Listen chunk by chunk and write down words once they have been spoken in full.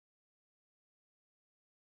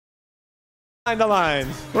On the line.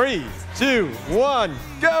 3, 2, 1,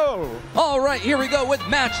 go! All right, here we go with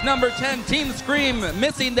match number 10. Team Scream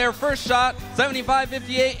missing their first shot.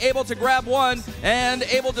 75-58, able to grab one and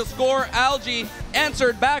able to score. Algae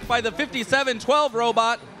answered back by the 57-12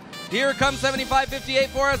 robot. Here comes 75-58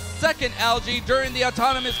 for a second Algae during the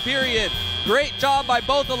autonomous period. Great job by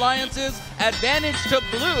both alliances. Advantage to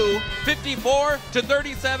blue,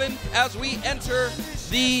 54-37 as we enter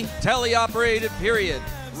the teleoperated period.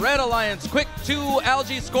 Red Alliance, quick 2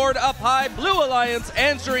 Algae scored up high. Blue Alliance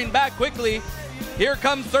answering back quickly. Here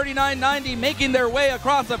comes 39-90 making their way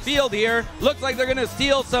across the field here. Looks like they're gonna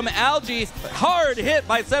steal some Algae. Hard hit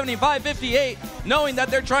by 75-58, knowing that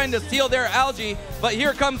they're trying to steal their Algae. But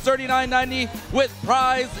here comes 39-90 with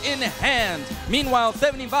prize in hand. Meanwhile,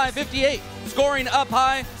 75-58 scoring up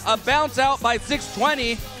high. A bounce out by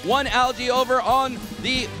 620. One Algae over on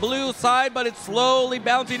the blue side, but it's slowly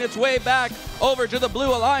bouncing its way back over to the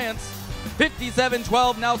Blue Alliance.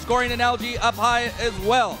 57-12 now scoring an Algae up high as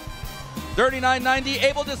well. 39-90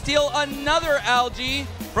 able to steal another Algae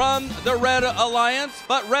from the Red Alliance,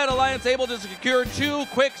 but Red Alliance able to secure 2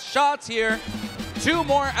 quick shots here. 2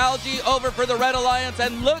 more Algae over for the Red Alliance,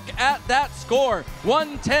 and look at that score.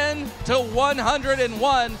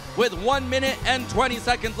 110-101 with 1 minute and 20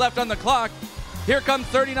 seconds left on the clock. Here comes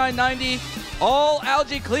 39-90. All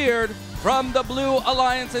Algae cleared from the Blue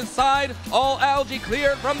Alliance's side. All Algae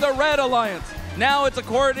cleared from the Red Alliance. Now it's a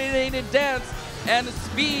coordinated dance and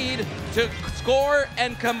speed to score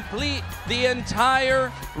and complete the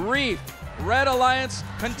entire reef. Red Alliance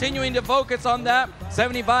continuing to focus on that.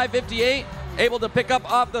 75-58 able to pick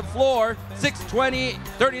up off the floor. 620,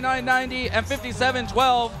 39-90, and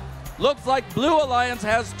 57-12. Looks like Blue Alliance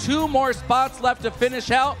has 2 more spots left to finish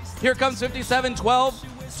out. Here comes 57-12,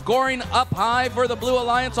 scoring up high for the Blue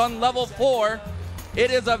Alliance on level 4. It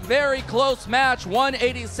is a very close match,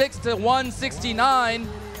 186-169,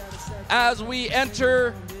 as we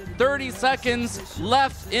enter 30 seconds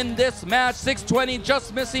left in this match. 620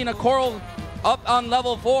 just missing a coral up on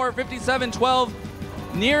level 4. 57-12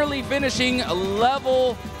 nearly finishing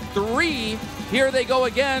level 3. Here they go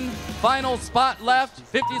again. Final spot left.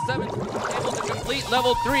 57 able to complete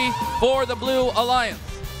level 3 for the Blue Alliance.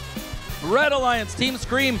 Red Alliance, Team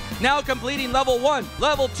Scream, now completing level 1,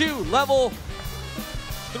 level 2, level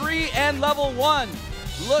 3, and level 1.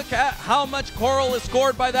 Look at how much coral is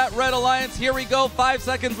scored by that Red Alliance. Here we go, 5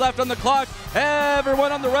 seconds left on the clock.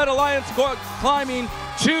 Everyone on the Red Alliance climbing,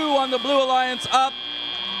 2 on the Blue Alliance up.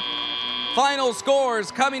 Final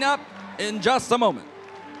scores coming up in just a moment.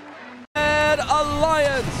 Red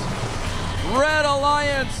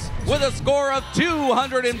Alliance with a score of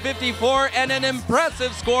 254 and an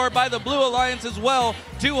impressive score by the Blue Alliance as well,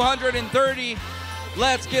 230.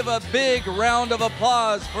 Let's give a big round of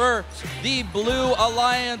applause for the Blue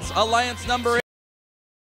Alliance, Alliance number